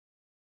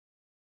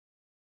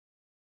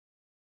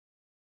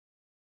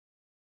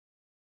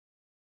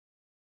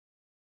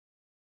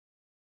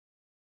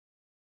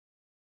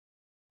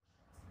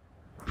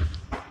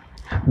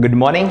Good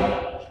morning,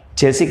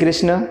 जय Shri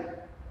Krishna.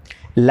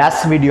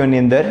 Last वीडियोनी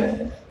अंदर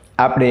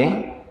आपणे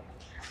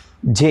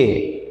जे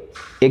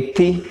 1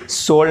 થી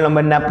 16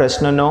 नंबरना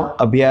प्रश्नों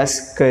अभ्यास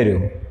कर्यो,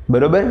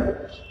 बरोबर।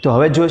 तो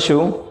हवे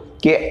जोशुं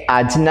के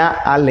आजना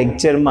आ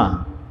लेक्चर में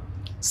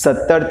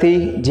 17 थी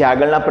जे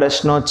आगळना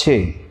प्रश्नों छे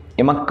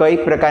एमां कई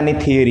प्रकारनी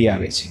थियरी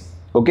आवे छे।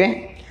 ओके,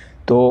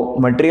 तो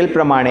मटीरियल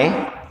प्रमाणे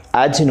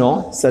आजनो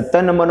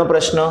 17 नंबरनो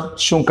प्रश्न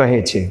शुं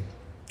कहे छे?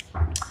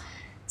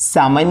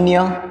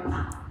 सामान्य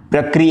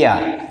प्रक्रिया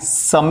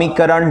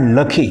समीकरण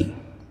लखी,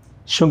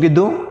 शुं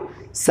कीधुं?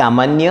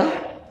 सामान्य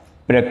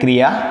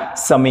प्रक्रिया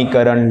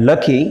समीकरण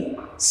लखी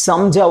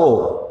समजावो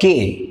के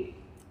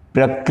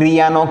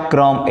प्रक्रियानो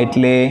क्रम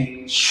एटले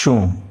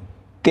शुं,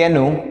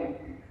 तेनुं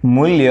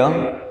मूल्य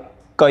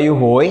कयुं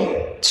होय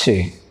छे।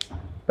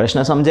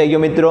 प्रश्न समजाई गयो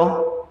मित्रों?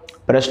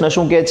 प्रश्न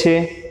शुं कहे छे?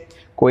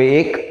 कोई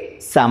एक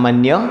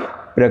सामान्य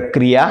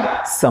प्रक्रिया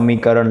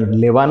समीकरण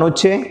लेवानुं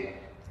छे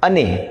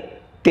अने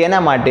तेना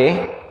माटे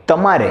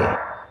तमारे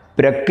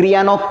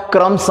प्रक्रियानो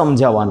क्रम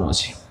समजाववानो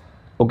छे।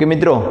 ओके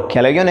मित्रों,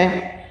 ख्याल आई गयो ने?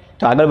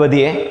 तो आगळ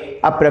वधीए।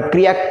 आ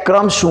प्रक्रिया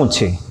क्रम शुं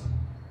छे?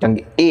 कारण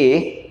के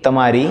ए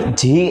तमारी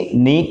जी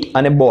नीट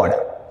अने बोर्ड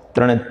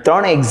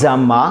त्रण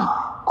एक्जाम में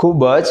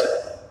खूब ज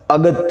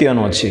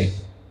अगत्यनो छे।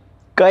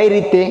 कई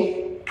रीते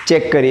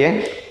चेक करिए?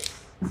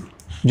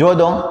 जो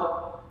दो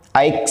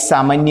आ एक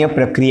सामान्य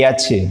प्रक्रिया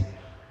छे।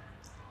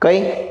 कई?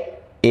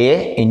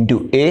 ए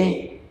into A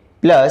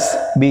plus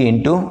B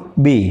into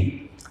B.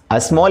 Uh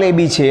small A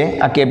B छे,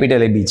 आ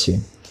कैपिटल ए बी छे।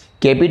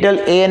 कैपिटल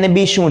ए अने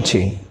बी शुं छे?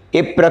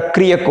 ए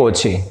प्रक्रियको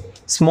छे।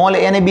 स्मॉल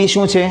ए अने बी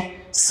शुं छे?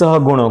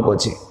 सहगुणको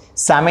छे।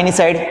 सामेनी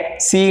साइड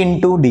सी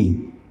into D,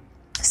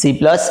 C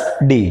plus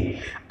D.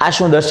 आ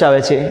शुं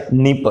दर्शावे छे?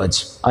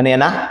 निपज अने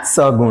एना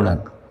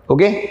सहगुणक।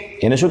 ओके,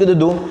 एने शुं कीधुं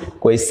तुं?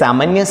 कोई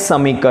सामान्य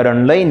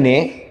समीकरण लईने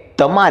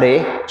तमारे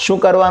शुं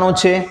करवानुं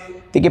छे?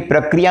 ते के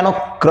प्रक्रियानो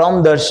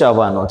क्रम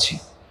दर्शाववानो छे।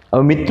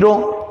 हवे मित्रों,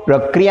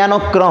 प्रक्रियानो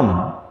क्रम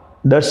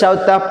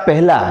दर्शावता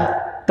पहला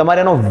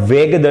तमारे एनो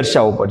वेग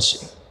दर्शावવો પડશે,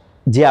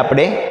 जे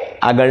आपणे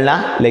આગળના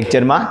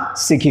લેક્ચરમાં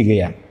શીખી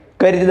ગયા।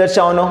 કઈ રીતે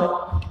દર્શાવવાનો?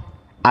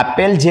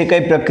 આપેલ જે કઈ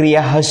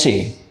પ્રક્રિયા હશે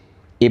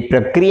એ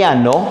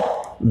પ્રક્રિયાનો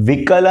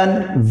વિકલન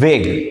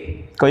વેગ,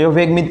 કયો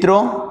વેગ મિત્રો?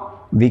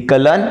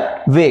 વિકલન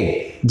વેગ,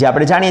 જે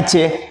આપણે જાણીએ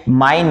છીએ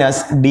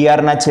માઇનસ dr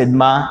ના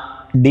છેદમાં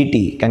dt,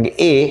 કારણ કે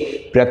એ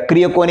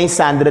પ્રક્રિયકોની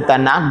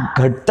સાંદ્રતાના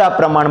ઘટતા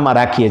પ્રમાણમાં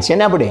રાખીએ છીએ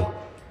ને આપણે,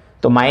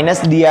 તો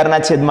માઇનસ dr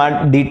ના છેદમાં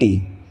dt।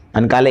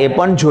 અને કાલે એ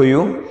પણ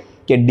જોયું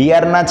કે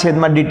dr ના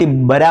છેદમાં dt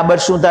બરાબર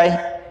શું થાય?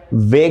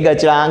 વેગ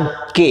અચળાંક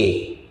k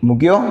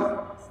મૂક્યો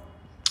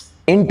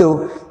ઇન્ટુ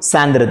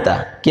સાંદ્રતા।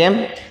 કેમ?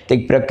 તો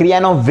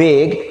પ્રક્રિયાનો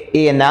વેગ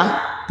એ એના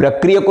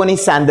પ્રક્રિયકોની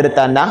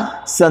સાંદ્રતાના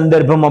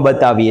સંદર્ભમાં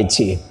બતાવીએ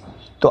છીએ।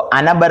 તો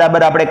આના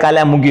બરાબર આપણે કાલે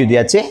આ મૂકી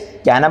દીધા છે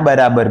કે આના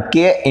બરાબર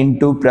k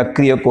ઇન્ટુ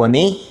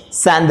પ્રક્રિયકોની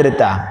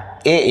સાંદ્રતા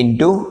a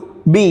into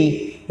b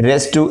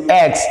raise to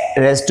x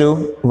raise to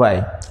y।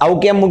 આવું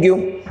કેમ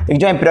મૂક્યું?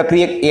 જો અહીં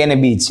પ્રક્રિયક a અને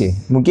b છે,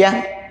 મૂક્યા?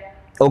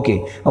 ઓકે,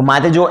 હવે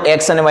માથે જો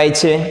x અને y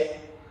છે।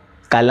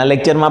 કાલના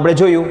લેક્ચરમાં આપણે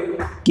જોયું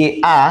કે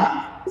આ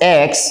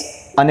x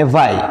અને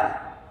y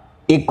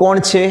એ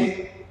કોણ છે?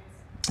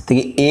 તો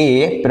કે એ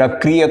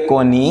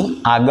પ્રક્રિયકોની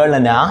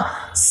આગળના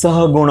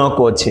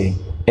સહગુણકો છે।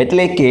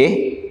 એટલે કે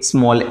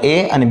સ્મોલ a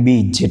અને b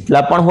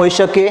જેટલા પણ હોઈ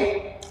શકે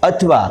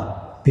અથવા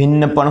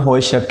ભિન્ન પણ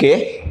હોઈ શકે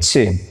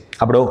છે।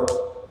 આપણો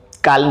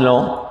કાલનો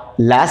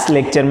લાસ્ટ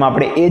લેક્ચરમાં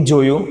આપણે એ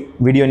જોયું,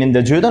 વિડીયોની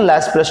અંદર જોયું તો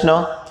લાસ્ટ પ્રશ્ન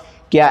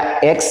કે આ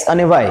x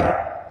અને y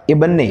એ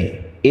બંને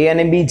a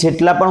અને b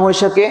જેટલા પણ હોઈ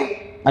શકે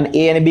અને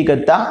a અને b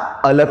કરતાં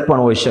અલગ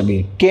પણ હોઈ શકે।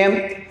 કેમ?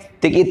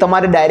 તો કે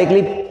તમારે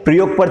ડાયરેક્ટલી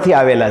પ્રયોગ પરથી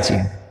આવેલા છે,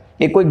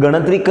 એ કોઈ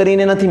ગણતરી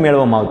કરીને નથી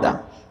મેળવવામાં આવતા।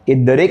 એ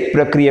દરેક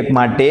પ્રક્રિયક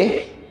માટે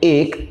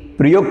એક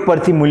પ્રયોગ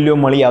પરથી મૂલ્યો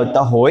મળી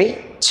આવતા હોય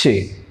છે।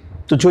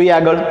 તો જોઈએ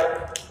આગળ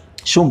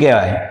શું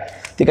કહેવાય?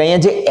 તો કે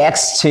અહીંયા જે x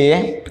છે,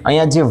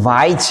 અહીંયા જે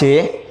y છે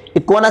એ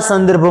કોના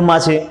સંદર્ભમાં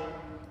છે?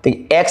 તો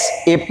x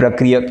એ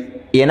પ્રક્રિયક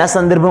a ના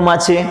સંદર્ભમાં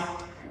છે,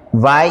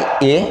 y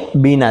એ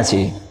b ના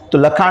છે। તો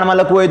લખાણમાં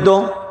લખવું હોય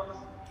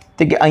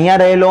તો કે અહીંયા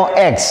રહેલો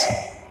x,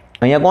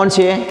 અહીંયા કોણ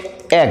છે?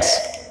 x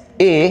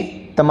એ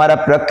તમારા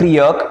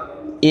પ્રક્રિયક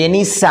a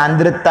ની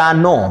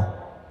સાંદ્રતાનો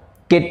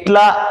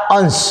કેટલા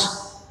અંશ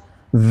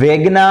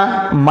વેગના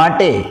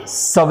માટે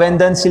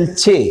સંવેદનશીલ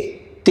છે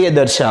તે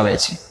દર્શાવે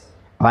છે।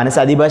 આને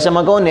સાદી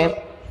ભાષામાં કહું ને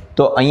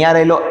તો અહીંયા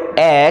રહેલો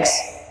x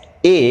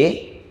એ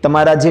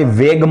તમારા જે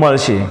વેગ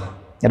મળશે,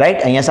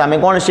 રાઈટ? અહીંયા સામે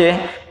કોણ છે?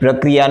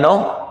 પ્રક્રિયાનો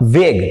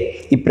વેગ।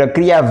 એ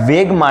પ્રક્રિયા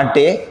વેગ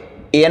માટે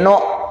એનો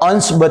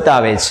અંશ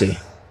બતાવે છે।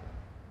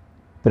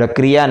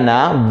 પ્રક્રિયાના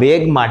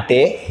વેગ માટે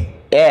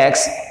x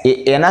એ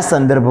એના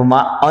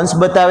સંદર્ભમાં અંશ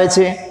બતાવે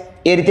છે।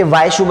 એ રીતે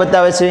y શું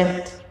બતાવે છે?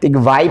 તો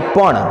y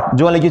પણ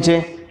જો લખ્યું છે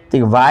તો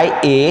y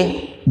એ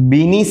b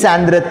ની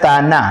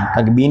સાંદ્રતાના,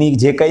 કારણ કે b ની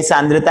જે કઈ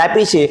સાંદ્રતા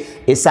આપી છે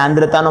એ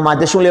સાંદ્રતાનો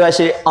માત્ર શું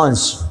લેવાશે?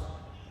 અંશ।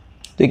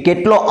 તો એ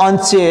કેટલો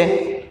અંશ છે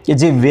કે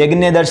જે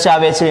વેગને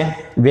દર્શાવે છે,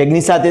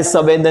 વેગની સાથે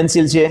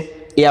સંવેદનશીલ છે,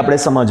 એ આપણે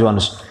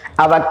સમજવાનું છે।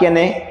 આ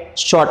વાક્યને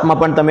શોર્ટમાં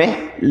પણ તમે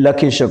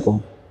લખી શકો।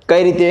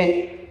 કઈ રીતે?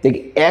 તો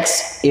એક્સ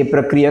એ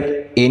પ્રક્રિયક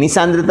એની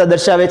સાંદ્રતા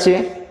દર્શાવે છે,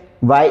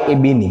 વાય એ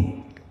બીની,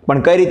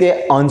 પણ કઈ રીતે?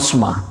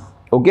 અંશમાં.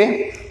 ઓકે,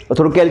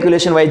 થોડું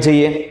કેલ્ક્યુલેશન વાઇઝ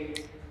જઈએ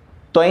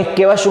તો અહીં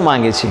કેવા શું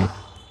માંગે છે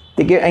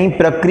તો કે અહીં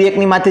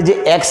પ્રક્રિયકની માથે જે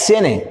એક્સ છે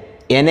ને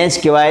એને જ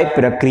કહેવાય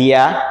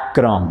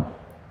પ્રક્રિયાક્રમ.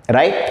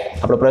 રાઈટ?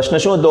 આપણો પ્રશ્ન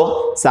શું હતો?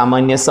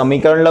 સામાન્ય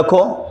સમીકરણ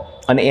લખો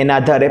અને એના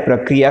આધારે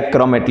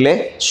પ્રક્રિયાક્રમ એટલે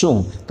શું.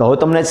 તો હવે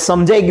તમને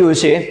સમજાઈ ગયું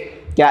છે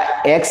કે આ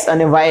એક્સ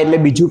અને વાય એટલે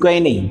બીજું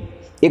કંઈ નહીં,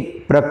 એક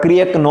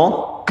પ્રક્રિયકનો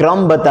ક્રમ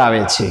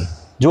બતાવે છે.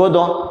 જુઓ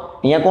તો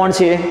અહીંયા કોણ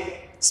છે?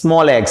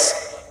 Small x.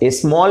 એ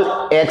સ્મોલ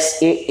એક્સ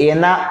એ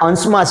એના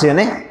અંશમાં છે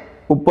ને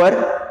ઉપર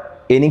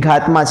એની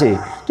ઘાતમાં છે,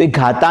 તો એ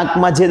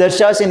ઘાતાંકમાં જે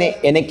દર્શાવે છે ને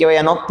એને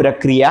કહેવાય એનો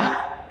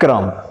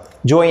પ્રક્રિયાક્રમ.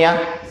 જો અહીંયા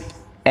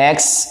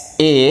એક્સ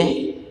એ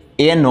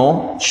એનો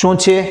શું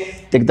છે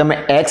તો તમે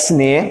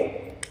એક્સને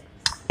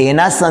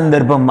એના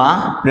સંદર્ભમાં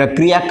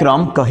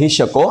પ્રક્રિયાક્રમ કહી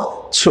શકો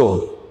છો.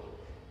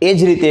 એ જ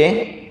રીતે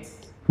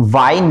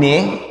વાયને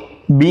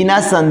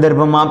બીના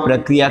સંદર્ભમાં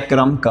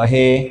પ્રક્રિયાક્રમ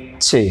કહે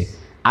છે.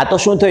 આ તો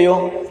શું થયો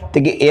તો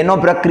કે એનો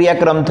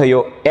પ્રક્રિયાક્રમ થયો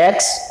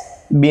એક્સ,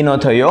 બીનો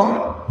થયો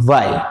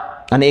વાય.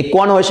 અને એ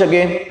કોણ હોઈ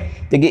શકે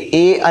તો કે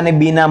એ અને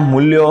બીના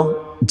મૂલ્યો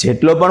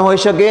જેટલો પણ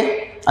હોઈ શકે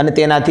અને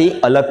તેનાથી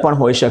અલગ પણ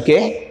હોઈ શકે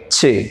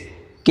છે.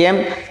 કેમ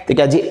તો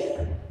કે આ જે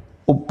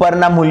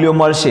ઉપરના મૂલ્યો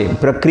મળશે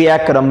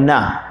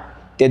પ્રક્રિયાક્રમના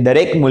તે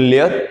દરેક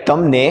મૂલ્ય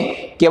તમને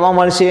કેવા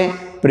મળશે?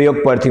 પ્રયોગ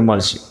પરથી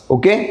મળશે.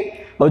 ઓકે,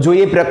 હવે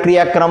જોઈએ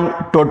પ્રક્રિયાક્રમ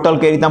ટોટલ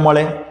કઈ રીતના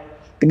મળે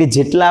તો કે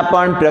જેટલા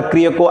પણ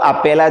પ્રક્રિયકો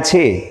આપેલા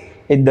છે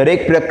એ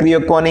દરેક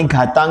પ્રક્રિયકોની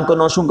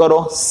ઘાતાંકનો શું કરો?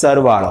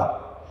 સરવાળો.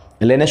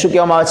 એટલે એને શું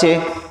કહેવામાં આવે છે?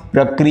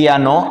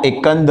 પ્રક્રિયાનો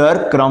એકંદર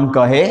ક્રમ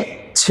કહે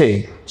છે.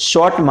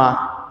 શોર્ટમાં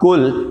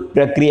કુલ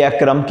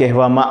પ્રક્રિયાક્રમ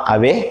કહેવામાં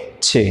આવે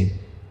છે.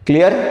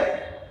 ક્લિયર?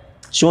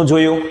 શું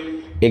જોયું?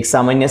 એક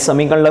સામાન્ય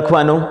સમીકરણ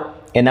લખવાનું,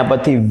 એના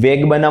પરથી વેગ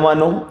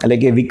બનાવવાનું એટલે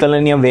કે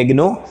વિકલનીય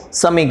વેગનું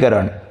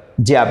સમીકરણ,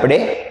 જે આપણે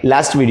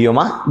લાસ્ટ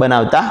વિડીયોમાં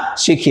બનાવતા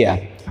શીખ્યા.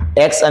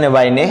 એક્સ અને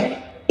વાયને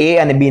એ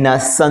અને બીના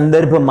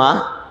સંદર્ભમાં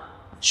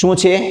શું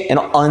છે?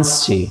 એનો અંશ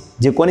છે,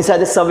 જે કોની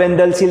સાથે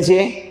સંવેદનશીલ છે?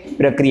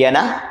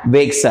 પ્રક્રિયાના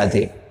વેગ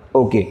સાથે.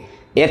 ઓકે,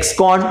 એક્સ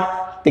કોણ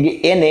તો કે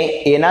એને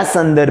એના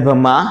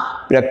સંદર્ભમાં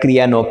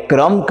પ્રક્રિયાનો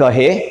ક્રમ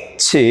કહે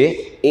છે.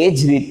 એ જ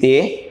રીતે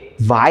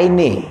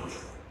વાયને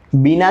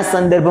બીના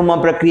સંદર્ભમાં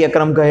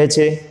પ્રક્રિયાક્રમ કહે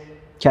છે.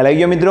 ખ્યાલ આવી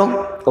ગયો મિત્રો?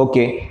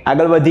 ઓકે,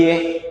 આગળ વધીએ.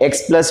 એક્સ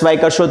પ્લસ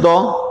વાય કરશો તો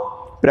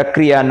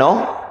પ્રક્રિયાનો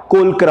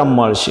કુલ ક્રમ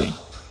મળશે.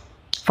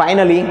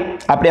 ફાઇનલી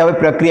આપણે હવે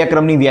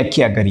પ્રક્રિયાક્રમની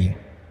વ્યાખ્યા કરીએ.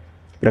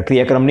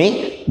 પ્રક્રિયાક્રમની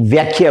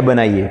વ્યાખ્યા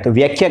બનાવીએ તો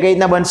વ્યાખ્યા કઈ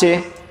રીતના બનશે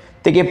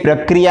તો કે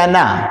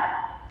પ્રક્રિયાના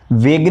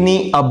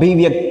વેગની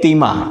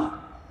અભિવ્યક્તિમાં,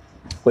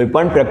 કોઈ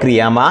પણ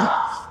પ્રક્રિયામાં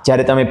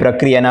જ્યારે તમે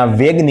પ્રક્રિયાના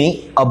વેગની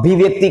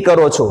અભિવ્યક્તિ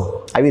કરો છો,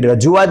 આવી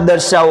રજૂઆત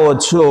દર્શાવો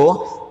છો,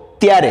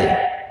 ત્યારે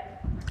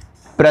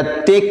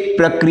પ્રત્યેક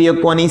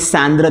પ્રક્રિયકોની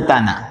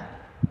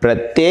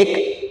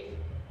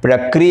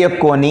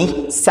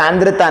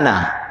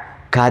સાંદ્રતાના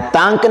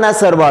ઘાતાંકના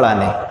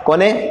સરવાળાને,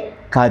 કોને?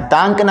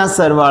 ઘાતાંકના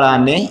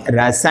સરવાળાને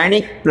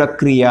રાસાયણિક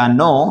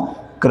પ્રક્રિયાનો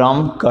ક્રમ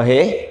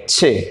કહે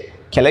છે.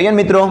 ખ્યાલ આવ્યો ને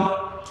મિત્રો?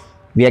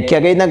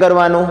 વ્યાખ્યા કઈ રીતના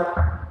કરવાનું?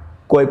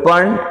 કોઈ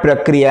પણ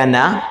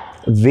પ્રક્રિયાના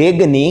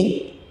વેગની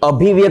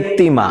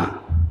અભિવ્યક્તિમાં,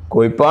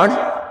 કોઈ પણ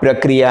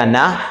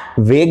પ્રક્રિયાના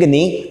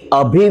વેગની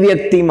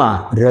અભિવ્યક્તિમાં,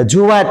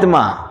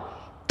 રજૂઆતમાં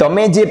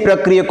તમે જે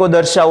પ્રક્રિયકો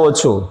દર્શાવો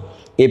છો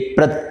એ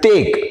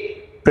પ્રત્યેક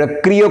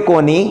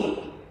પ્રક્રિયકોની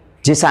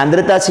જે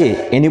સાંદ્રતા છે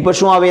એની ઉપર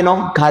શું આવે? એનો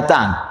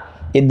ઘાતાંક.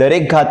 એ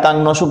દરેક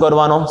ઘાતાંકનો શું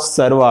કરવાનો?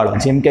 સરવાળો.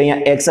 જેમ કે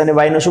અહીંયા એક્સ અને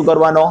વાયનો શું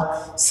કરવાનો?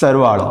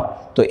 સરવાળો.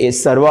 તો એ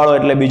સરવાળો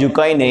એટલે બીજું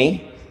કંઈ નહીં,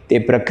 તે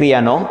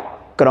પ્રક્રિયાનો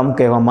ક્રમ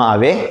કહેવામાં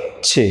આવે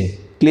છે.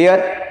 ક્લિયર?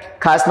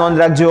 ખાસ નોંધ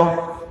રાખજો,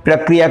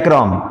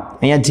 પ્રક્રિયાક્રમ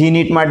અહીંયા જી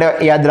નીટ માટે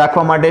યાદ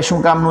રાખવા માટે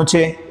શું કામનું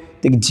છે?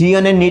 જી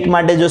અને નીટ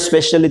માટે જો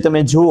સ્પેશિયલી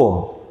તમે જુઓ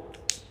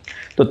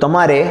તો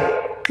તમારે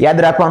યાદ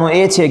રાખવાનું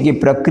એ છે કે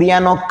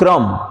પ્રક્રિયાનો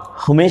ક્રમ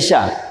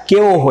હંમેશા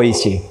કેવો હોય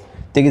છે?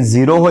 તો કે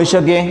 0 હોઈ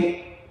શકે,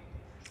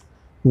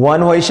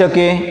 1 હોઈ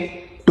શકે,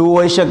 2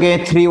 હોઈ શકે,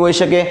 3 હોઈ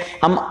શકે,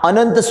 આમ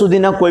અનંત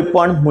સુધીના કોઈ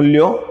પણ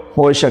મૂલ્યો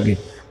હોઈ શકે.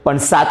 પણ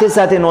સાથે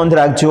સાથે નોંધ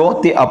રાખજો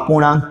તે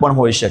અપૂર્ણાંક પણ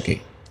હોઈ શકે.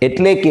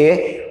 એટલે કે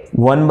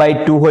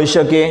 1/2 હોઈ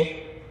શકે,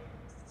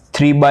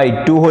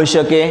 3/2 હોઈ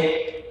શકે.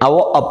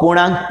 આવો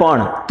અપૂર્ણાંક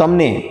પણ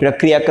તમને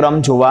પ્રક્રિયાક્રમ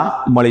જોવા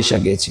મળી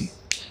શકે છે.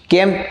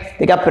 કેમ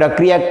કે આ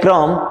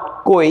પ્રક્રિયાક્રમ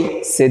કોઈ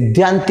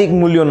સૈદ્ધાંતિક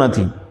મૂલ્યો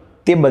નથી,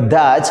 તે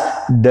બધા જ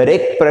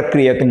દરેક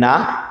પ્રક્રિયકના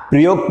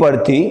પ્રયોગ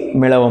પરથી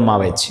મેળવવામાં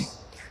આવે છે.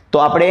 તો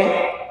આપણે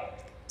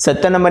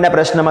 17 નંબરના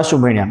પ્રશ્નમાં શું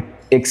ભણ્યા?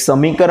 એક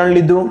સમીકરણ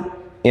લીધું,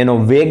 એનો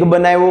વેગ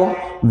બનાવ્યો,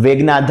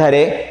 વેગના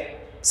આધારે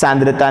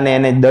સાંદ્રતાને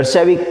એને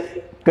દર્શાવી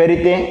કઈ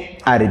રીતે?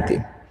 આ રીતે.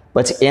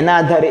 પછી એના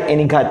આધારે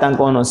એની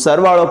ઘાતાંકોનો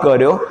સરવાળો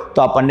કર્યો તો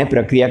આપણને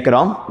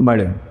પ્રક્રિયાક્રમ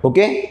મળ્યો.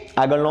 ઓકે,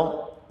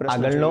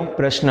 આગળનો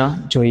પ્રશ્ન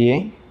જોઈએ.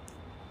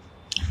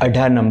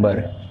 18 નંબર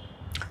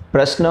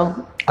પ્રશ્ન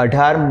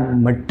 18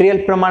 મટીરીયલ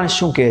પ્રમાણ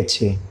શું કહે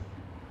છે?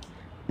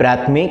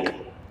 પ્રાથમિક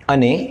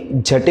અને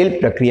જટિલ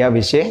પ્રક્રિયા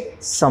વિશે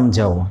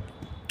સમજાવો.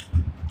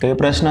 કયો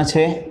પ્રશ્ન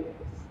છે?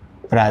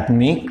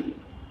 પ્રાથમિક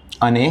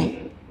અને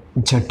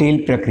જટિલ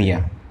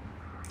પ્રક્રિયા.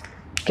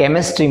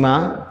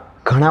 કેમેસ્ટ્રીમાં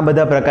ઘણા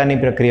બધા પ્રકારની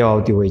પ્રક્રિયાઓ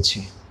આવતી હોય છે.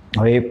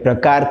 હવે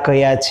પ્રકાર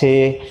કયા છે,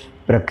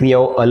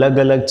 પ્રક્રિયાઓ અલગ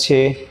અલગ છે,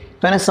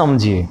 તો એને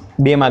સમજીએ.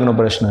 2 માર્કનો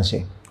પ્રશ્ન છે.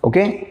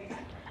 ઓકે,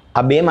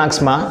 આ 2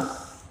 માર્ક્સમાં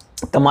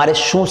તમારે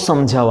શું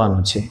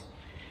સમજાવવાનું છે?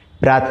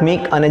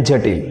 પ્રાથમિક અને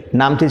જટિલ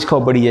નામથી જ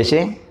ખબર પડી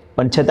જશે,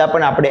 પણ છતાં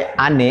પણ આપણે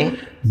આને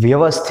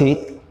વ્યવસ્થિત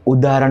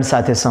ઉદાહરણ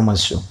સાથે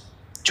સમજશું.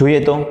 જોઈએ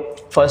તો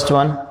ફર્સ્ટ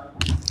વન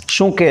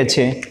શું કહે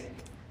છે?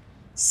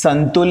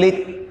 સંતુલિત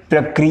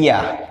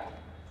પ્રક્રિયા.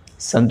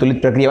 સંતુલિત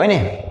પ્રક્રિયા હોય ને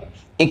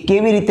એ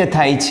કેવી રીતે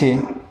થાય છે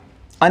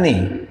અને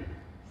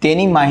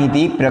તેની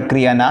માહિતી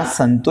પ્રક્રિયાના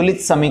સંતુલિત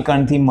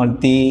સમીકરણથી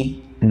મળતી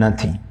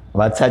નથી.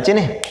 વાત સાચી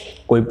ને?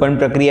 કોઈ પણ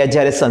પ્રક્રિયા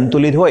જ્યારે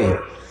સંતુલિત હોય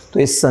તો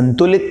એ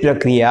સંતુલિત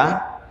પ્રક્રિયા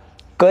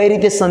કઈ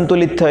રીતે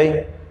સંતુલિત થઈ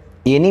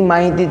એની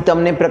માહિતી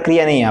તમને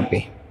પ્રક્રિયા નહીં આપે,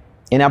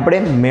 એને આપણે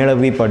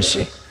મેળવવી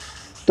પડશે.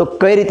 તો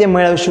કઈ રીતે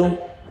મેળવશું?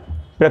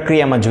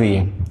 પ્રક્રિયામાં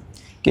જોઈએ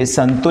કે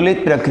સંતુલિત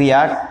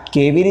પ્રક્રિયા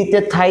કેવી રીતે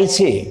થાય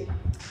છે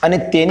અને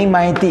તેની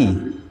માહિતી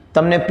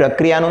તમને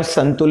પ્રક્રિયાનું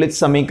સંતુલિત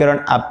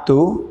સમીકરણ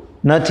આપતું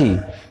નથી.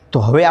 તો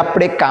હવે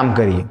આપણે કામ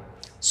કરીએ.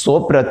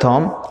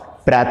 સૌપ્રથમ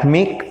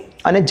પ્રાથમિક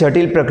અને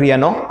જટિલ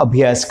પ્રક્રિયાનો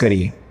અભ્યાસ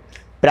કરીએ.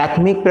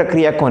 પ્રાથમિક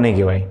પ્રક્રિયા કોને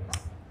કહેવાય?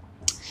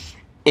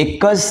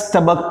 એક જ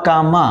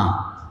તબક્કામાં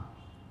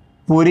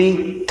પૂરી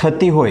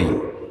થતી હોય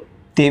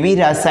તેવી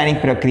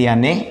રાસાયણિક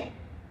પ્રક્રિયાને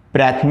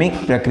પ્રાથમિક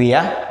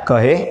પ્રક્રિયા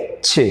કહે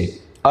છે.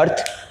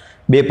 અર્થ,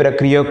 2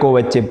 પ્રક્રિયકો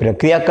વચ્ચે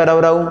પ્રક્રિયા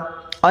કરાવરાવું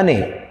અને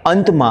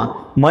અંતમાં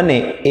મને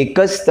એક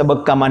જ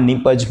તબક્કામાં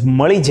નિપજ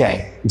મળી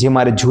જાય જે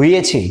મારે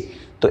જોઈએ છે,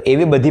 તો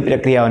એવી બધી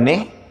પ્રક્રિયાઓને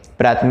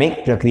પ્રાથમિક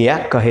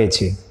પ્રક્રિયા કહે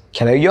છે.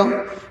 ખ્યાલ આવી ગયો?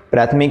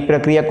 પ્રાથમિક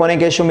પ્રક્રિયા કોને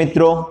કહેશું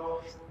મિત્રો?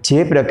 જે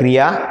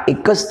પ્રક્રિયા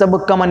એક જ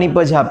તબક્કામાં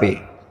નિપજ આપે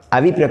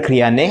આવી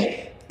પ્રક્રિયાને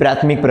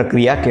પ્રાથમિક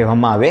પ્રક્રિયા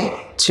કહેવામાં આવે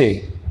છે.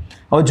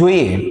 હવે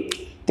જોઈએ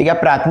કે આ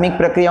પ્રાથમિક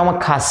પ્રક્રિયાઓમાં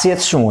ખાસિયત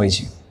શું હોય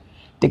છે.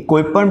 તે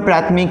કોઈ પણ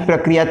પ્રાથમિક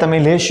પ્રક્રિયા તમે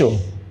લેશો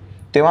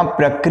તો એમાં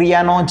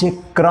પ્રક્રિયાનો જે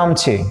ક્રમ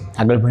છે,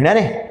 આગળ ભણ્યા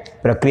ને,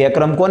 પ્રક્રિયા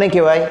ક્રમ કોને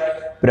કહેવાય?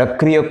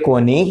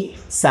 પ્રક્રિયકોની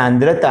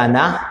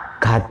સાંદ્રતાના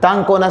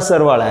ઘાતાંકોના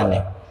સરવાળાને.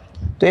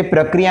 તો એ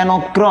પ્રક્રિયાનો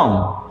ક્રમ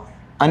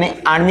અને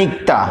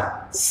આણ્વિકતા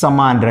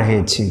સમાન રહે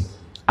છે.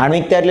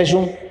 આણ્વિકતા એટલે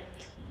શું?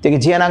 તો કે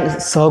જે એના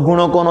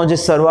સહગુણકોનો જે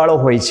સરવાળો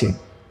હોય છે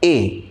એ,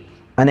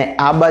 અને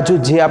આ બાજુ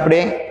જે આપણે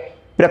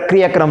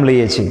પ્રક્રિયાક્રમ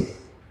લઈએ છીએ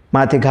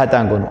માથે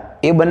ઘાતાંકોનો,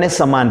 એ બંને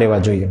સમાન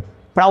રહેવા જોઈએ.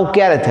 પણ આવું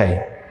ક્યારે થાય?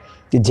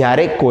 કે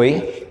જ્યારે કોઈ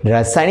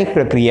રાસાયણિક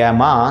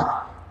પ્રક્રિયામાં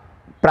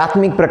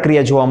પ્રાથમિક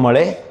પ્રક્રિયા જોવા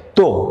મળે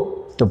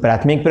તો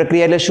પ્રાથમિક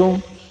પ્રક્રિયા એટલે શું?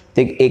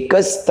 તે એક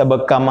જ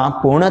તબક્કામાં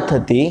પૂર્ણ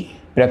થતી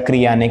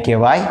પ્રક્રિયાને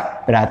કહેવાય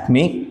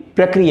પ્રાથમિક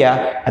પ્રક્રિયા,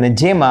 અને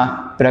જેમાં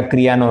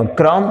પ્રક્રિયાનો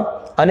ક્રમ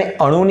અને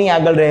અણુની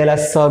આગળ રહેલા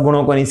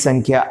સહગુણકોની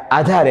સંખ્યા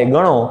આધારે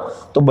ગણો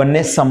તો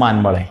બંને સમાન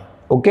મળે.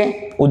 ઓકે,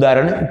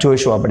 ઉદાહરણ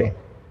જોઈશું આપણે.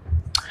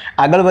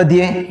 આગળ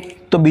વધીએ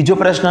તો બીજો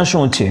પ્રશ્ન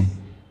શું છે?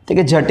 તો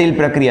કે જટિલ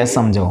પ્રક્રિયા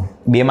સમજાવો.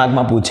 2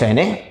 માર્કમાં પૂછાય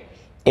ને,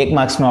 1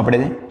 માર્ક્સનું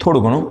આપણે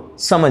થોડું ઘણું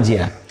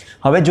સમજીએ.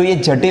 હવે જોઈએ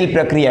જટિલ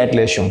પ્રક્રિયા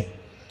એટલે શું.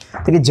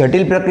 તો કે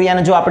જટિલ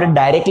પ્રક્રિયાને જો આપણે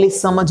ડાયરેક્ટલી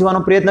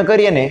સમજવાનો પ્રયત્ન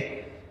કરીએ ને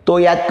તો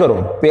યાદ કરો,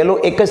 પેલું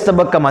એક જ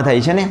તબક્કામાં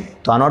થાય છે ને,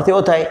 તો આનો અર્થ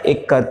એવો થાય એક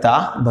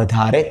કરતાં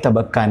વધારે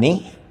તબક્કાની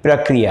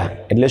પ્રક્રિયા.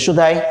 એટલે શું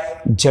થાય?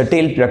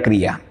 જટિલ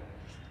પ્રક્રિયા.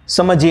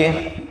 સમજીએ.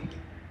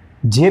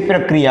 જે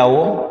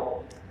પ્રક્રિયાઓ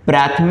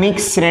પ્રાથમિક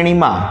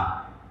શ્રેણીમાં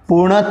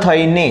પૂર્ણ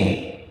થઈને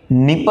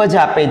નિપજ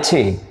આપે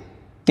છે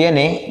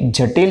તેને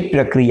જટિલ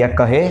પ્રક્રિયા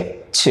કહે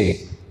છે.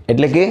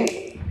 એટલે કે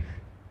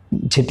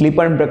જેટલી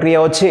પણ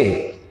પ્રક્રિયાઓ છે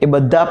એ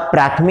બધા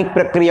પ્રાથમિક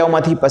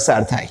પ્રક્રિયાઓમાંથી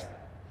પસાર થાય.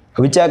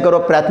 વિચાર કરો,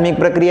 પ્રાથમિક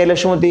પ્રક્રિયા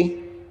એટલે શું હતી?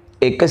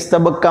 એક જ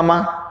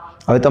તબક્કામાં.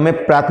 હવે તમે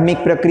પ્રાથમિક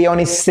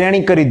પ્રક્રિયાઓની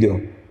શ્રેણી કરી દો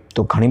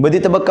તો ઘણી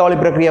બધી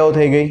તબક્કાવાળી પ્રક્રિયાઓ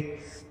થઈ ગઈ.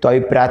 તો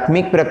આવી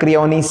પ્રાથમિક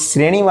પ્રક્રિયાઓની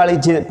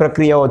શ્રેણીવાળી જે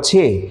પ્રક્રિયાઓ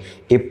છે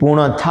એ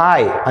પૂર્ણ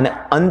થાય અને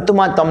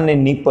અંતમાં તમને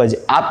નિપજ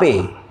આપે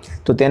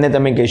તો તેને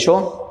તમે કહેશો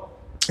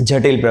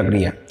જટિલ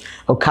પ્રક્રિયા.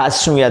 હવે ખાસ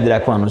શું યાદ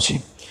રાખવાનું છે?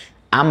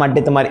 આ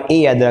માટે તમારે એ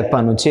યાદ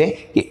રાખવાનું છે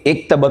કે એક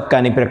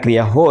તબક્કાની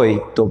પ્રક્રિયા હોય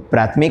તો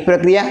પ્રાથમિક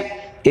પ્રક્રિયા,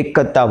 એક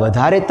કરતાં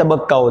વધારે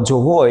તબક્કાઓ જો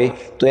હોય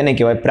તો એને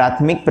કહેવાય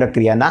પ્રાથમિક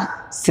પ્રક્રિયાના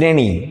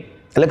શ્રેણી.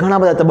 એટલે ઘણા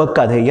બધા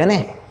તબક્કા થઈ ગયા ને,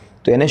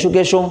 તો એને શું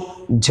કહેશો?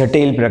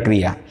 જટિલ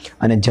પ્રક્રિયા.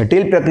 અને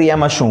જટિલ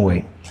પ્રક્રિયામાં શું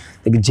હોય?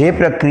 જે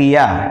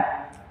પ્રક્રિયા,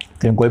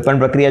 તમે કોઈ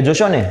પણ પ્રક્રિયા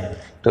જોશો ને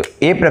તો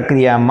એ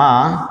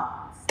પ્રક્રિયામાં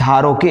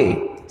ધારો કે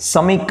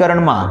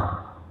સમીકરણમાં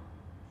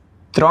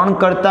 3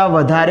 કરતાં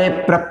વધારે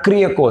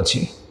પ્રક્રિયકો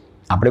છે.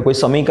 આપણે કોઈ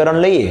સમીકરણ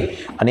લઈએ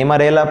અને એમાં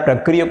રહેલા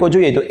પ્રક્રિયકો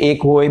જોઈએ તો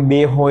 1 હોય,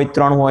 2 હોય,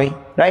 3 હોય,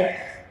 રાઈટ?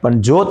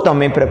 પણ જો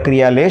તમે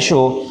પ્રક્રિયા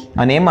લેશો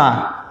અને એમાં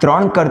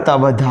 3 કરતાં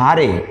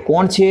વધારે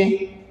કોણ છે?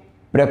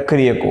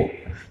 પ્રક્રિયકો,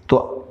 તો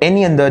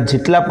એની અંદર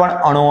જેટલા પણ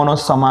અણુઓનો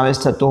સમાવેશ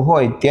થતો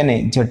હોય તેને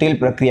જટિલ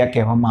પ્રક્રિયા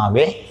કહેવામાં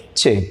આવે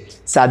છે.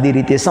 સાદી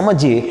રીતે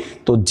સમજીએ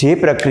તો જે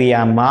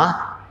પ્રક્રિયામાં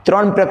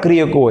 3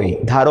 પ્રક્રિયકો હોય,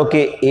 ધારો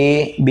કે A,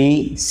 B,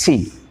 C,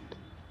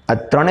 આ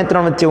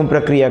 3 વચ્ચે હું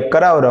પ્રક્રિયા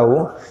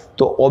કરાવરાવું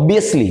તો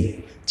ઓબ્વિયસલી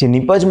જે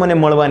નિપજ મને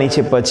મળવાની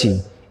છે પછી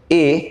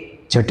એ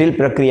જટિલ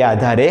પ્રક્રિયા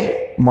આધારે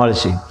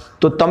મળશે.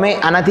 તો તમે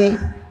આનાથી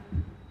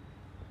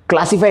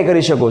ક્લાસિફાઈ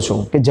કરી શકો છો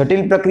કે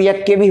જટિલ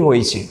પ્રક્રિયા કેવી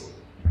હોય છે.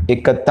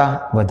 1 કરતાં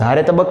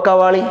વધારે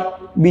તબક્કાવાળી,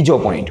 બીજો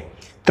પોઈન્ટ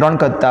 3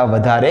 કરતાં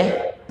વધારે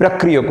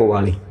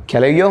પ્રક્રિયકોવાળી.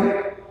 ખ્યાલ આવી ગયો?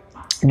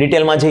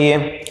 ડિટેલમાં જઈએ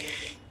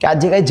કે આ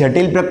જે કાંઈ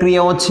જટિલ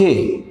પ્રક્રિયાઓ છે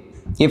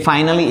એ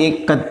ફાઇનલી 1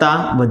 કરતાં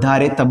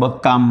વધારે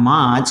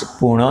તબક્કામાં જ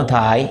પૂર્ણ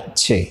થાય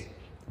છે.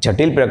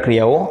 જટિલ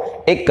પ્રક્રિયાઓ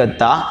 1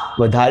 કરતાં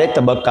વધારે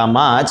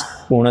તબક્કામાં જ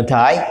પૂર્ણ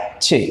થાય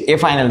છે. એ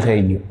ફાઇનલ થઈ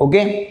ગયું.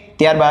 ઓકે.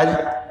 ત્યારબાદ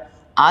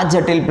આ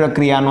જટિલ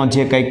પ્રક્રિયાનો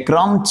જે કંઈ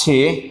ક્રમ છે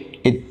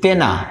એ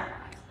તેના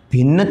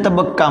ભિન્ન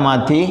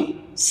તબક્કામાંથી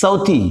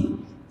સૌથી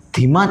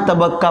ધીમા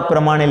તબક્કા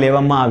પ્રમાણે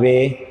લેવામાં આવે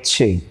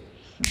છે.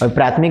 હવે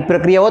પ્રાથમિક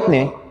પ્રક્રિયા હોત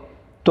ને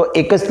તો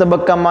એક જ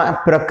તબક્કામાં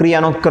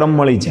પ્રક્રિયાનો ક્રમ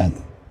મળી જાત,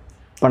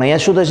 પણ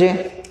અહીંયા શું થશે?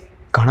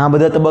 ઘણા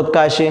બધા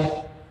તબક્કા હશે,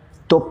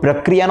 તો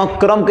પ્રક્રિયાનો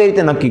ક્રમ કઈ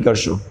રીતે નક્કી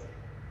કરશો?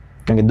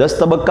 કારણ કે 10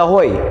 તબક્કા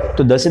હોય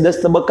તો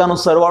 10 તબક્કાનો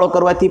સરવાળો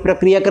કરવાથી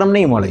પ્રક્રિયા ક્રમ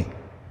નહીં મળે.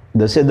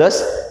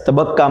 10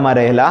 તબક્કામાં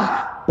રહેલા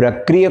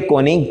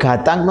પ્રક્રિયકોની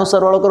ઘાતાંકનો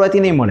સરવાળો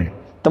કરવાથી નહીં મળે.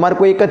 તમારે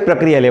કોઈ એક જ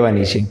પ્રક્રિયા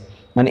લેવાની છે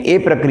અને એ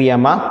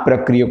પ્રક્રિયામાં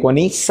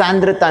પ્રક્રિયકોની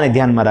સાંદ્રતાને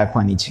ધ્યાનમાં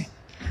રાખવાની છે.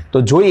 તો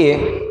જોઈએ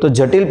તો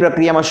જટિલ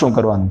પ્રક્રિયામાં શું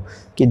કરવાનું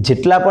કે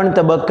જેટલા પણ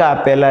તબક્કા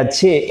આપેલા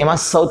છે એમાં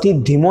સૌથી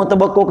ધીમો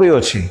તબક્કો કયો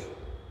છે?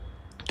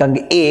 કારણ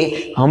કે એ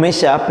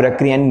હંમેશા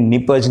પ્રક્રિયાની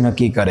નીપજ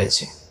નક્કી કરે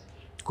છે.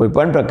 કોઈ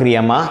પણ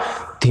પ્રક્રિયામાં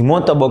ધીમો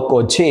તબક્કો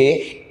છે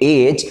એ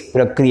જ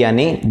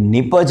પ્રક્રિયાની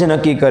નીપજ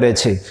નક્કી કરે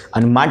છે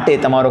અને માટે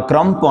તમારો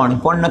ક્રમ પણ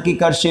કોણ નક્કી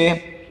કરશે?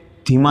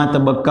 ધીમા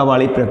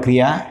તબક્કાવાળી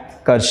પ્રક્રિયા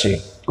કરશે.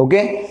 ઓકે,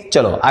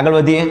 ચલો આગળ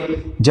વધીએ.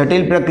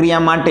 જટિલ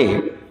પ્રક્રિયા માટે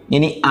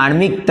એની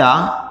આણ્વિકતા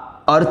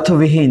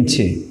અર્થવિહીન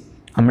છે.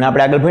 હમણાં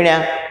આપણે આગળ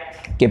ભણ્યા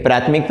કે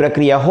પ્રાથમિક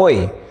પ્રક્રિયા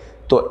હોય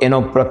તો એનો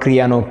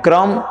પ્રક્રિયાનો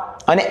ક્રમ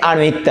અને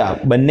આણ્વિકતા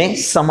બંને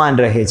સમાન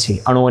રહે છે,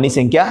 અણુઓની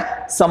સંખ્યા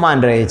સમાન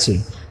રહે છે.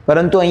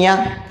 પરંતુ અહીંયા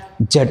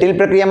જટિલ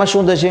પ્રક્રિયામાં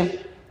શું થશે?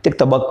 તે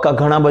તબક્કા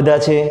ઘણા બધા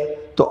છે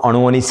તો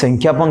અણુઓની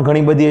સંખ્યા પણ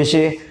ઘણી બધી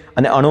હશે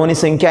અને અણુઓની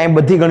સંખ્યા અહીં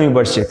બધી ગણવી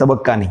પડશે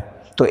તબક્કાની.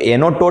 તો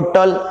એનો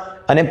ટોટલ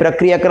અને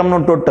પ્રક્રિયાક્રમનો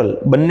ટોટલ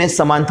બંને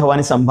સમાન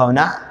થવાની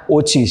સંભાવના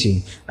ઓછી છે.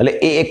 એટલે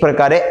એ એક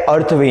પ્રકારે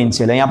અર્થવિહીન છે,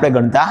 એટલે અહીં આપણે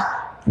ગણતા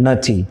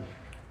નથી.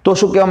 તો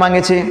શું કહેવા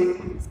માંગે છે?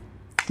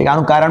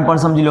 આનું કારણ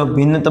પણ સમજી લો.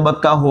 ભિન્ન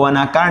તબક્કા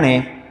હોવાના કારણે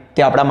તે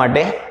આપણા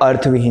માટે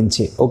અર્થવિહીન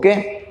છે. ઓકે,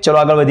 ચલો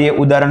આગળ વધીએ.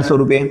 ઉદાહરણ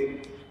સ્વરૂપે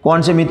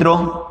કોણ છે મિત્રો?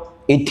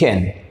 ઇથેન.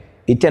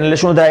 ઇથેન એટલે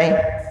શું થાય?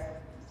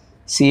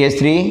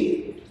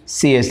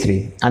 CH3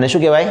 આને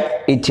શું કહેવાય?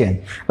 ઇથેન.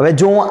 હવે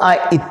જો હું આ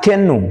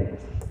ઇથેનનું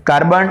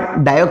કાર્બન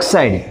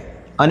ડાયોક્સાઇડ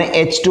અને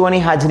H2O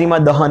ની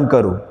હાજરીમાં દહન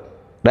કરું,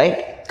 રાઈટ?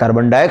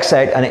 કાર્બન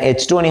ડાયોક્સાઇડ અને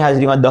H2O ની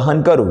હાજરીમાં દહન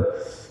કરું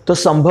તો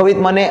સંભવિત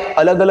મને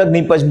અલગ અલગ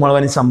નિપજ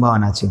મળવાની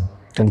સંભાવના છે.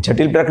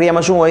 જટિલ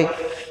પ્રક્રિયામાં શું હોય?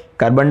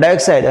 કાર્બન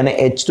ડાયોક્સાઇડ અને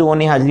H2O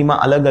ની હાજરીમાં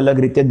અલગ અલગ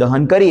રીતે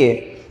દહન કરીએ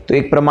તો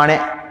એક પ્રમાણે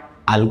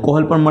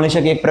આલ્કોહોલ પણ મળી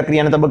શકે એક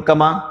પ્રક્રિયાના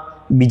તબક્કામાં,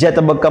 બીજા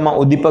તબક્કામાં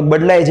ઉદ્દીપક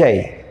બદલાઈ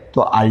જાય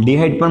તો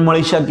આલ્ડીહાઇડ પણ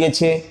મળી શકે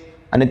છે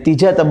અને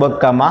ત્રીજા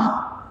તબક્કામાં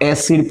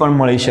એસિડ પણ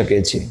મળી શકે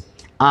છે.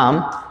 આમ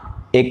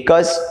એક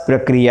જ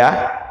પ્રક્રિયા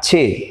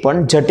છે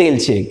પણ જટિલ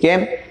છે.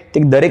 કેમ? તે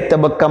દરેક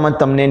તબક્કામાં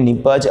તમને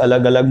નિપજ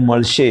અલગ અલગ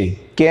મળશે.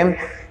 કેમ?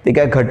 તે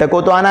કે ઘટકો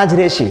તો આના જ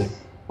રહેશે,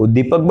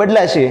 ઉદ્દીપક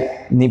બદલાશે,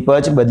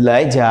 નિપજ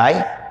બદલાઈ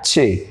જાય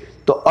છે.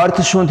 તો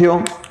અર્થ શું થયો?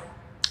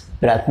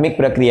 પ્રાથમિક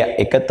પ્રક્રિયા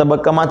એક જ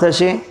તબક્કામાં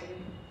થશે,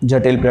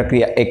 જટિલ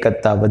પ્રક્રિયા એક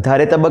કરતાં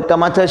વધારે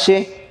તબક્કામાં થશે.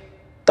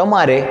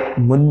 તમારે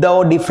મુદ્દાઓ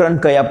ડિફરન્ટ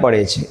કયા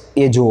પડે છે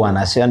એ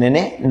જોવાના છે અને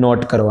એને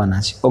નોટ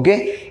કરવાના છે. ઓકે,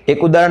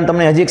 એક ઉદાહરણ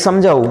તમને હજી એક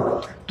સમજાવું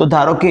તો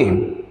ધારો કે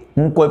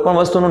હું કોઈ પણ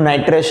વસ્તુનું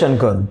નાઇટ્રેશન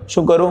કરું.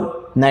 શું કરું?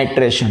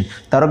 નાઇટ્રેશન.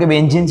 ધારો કે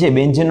બેન્ઝીન છે,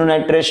 બેન્ઝીનનું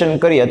નાઇટ્રેશન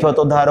કરી, અથવા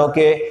તો ધારો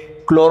કે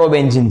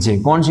ક્લોરોબેન્ઝીન છે.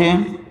 કોણ છે?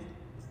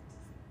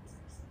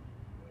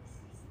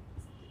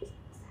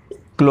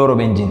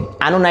 ક્લોરોબેન્ઝીન.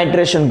 આનું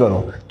નાઇટ્રેશન કરો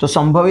તો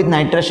સંભવિત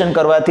નાઇટ્રેશન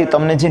કરવાથી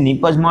તમને જે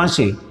નિપજ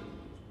મળશે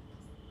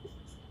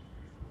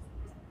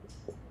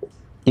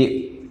એ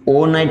ઓ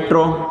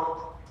નાઇટ્રો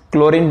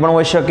ક્લોરીન પણ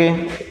હોઈ શકે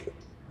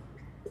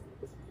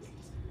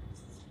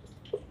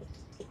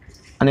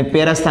અને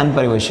પેરા સ્થાન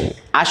પર હોઈ શકે.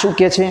 આ શું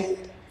કહે છે?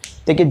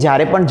 તે કે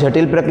જ્યારે પણ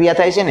જટિલ પ્રક્રિયા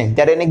થાય છે ને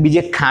ત્યારે એને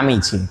બીજી એક ખામી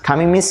છે.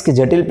 ખામી મીન્સ કે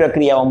જટિલ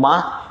પ્રક્રિયાઓમાં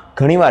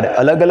ઘણીવાર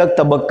અલગ અલગ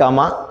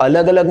તબક્કામાં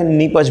અલગ અલગ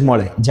નિપજ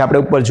મળે, જે આપણે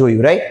ઉપર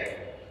જોયું, રાઈટ?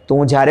 તો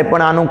હું જ્યારે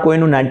પણ આનું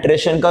કોઈનું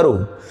નાઇટ્રેશન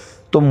કરું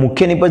તો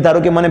મુખ્ય નિપજ ધારો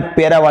કે મને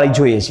પેરાવાળી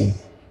જોઈએ છે,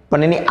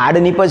 પણ એની આડ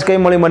નિપજ કઈ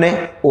મળી મને?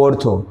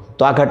 ઓર્થો.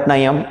 તો આ ઘટના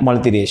અહીંયા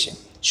મળતી રહેશે.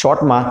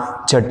 શોર્ટમાં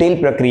જટિલ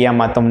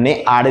પ્રક્રિયામાં તમને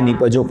આડ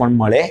નિપજો પણ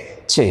મળે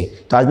છે.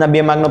 તો આજના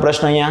 2 માર્કનો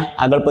પ્રશ્ન અહીંયા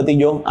આગળ પતી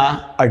ગયો, આ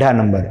 18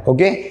 નંબર.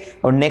 ઓકે,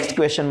 હવે નેક્સ્ટ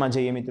ક્વેશ્ચનમાં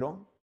જઈએ મિત્રો.